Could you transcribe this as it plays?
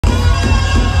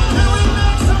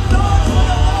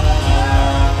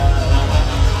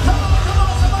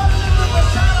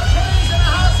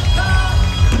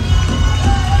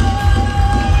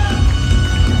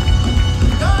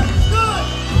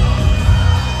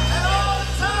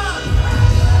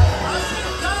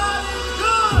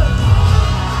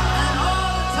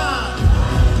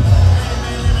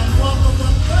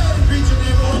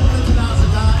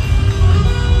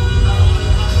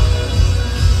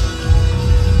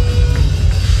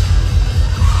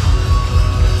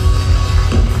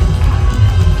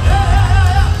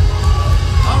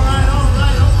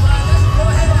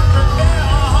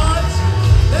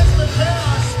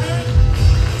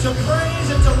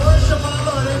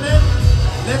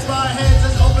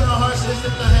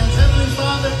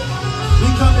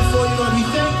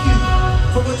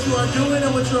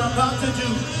you're about to do.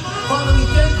 Father, we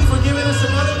thank you for giving us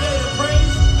another day to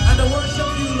praise and to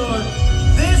worship you, Lord.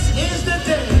 This is the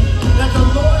day that the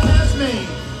Lord has made,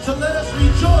 so let us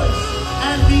rejoice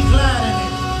and be glad in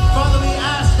it. Father, we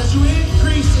ask that you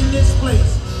increase in this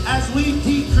place as we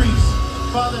decrease.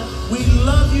 Father, we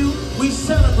love you, we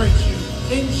celebrate you.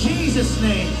 In Jesus'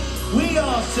 name, we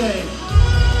all say,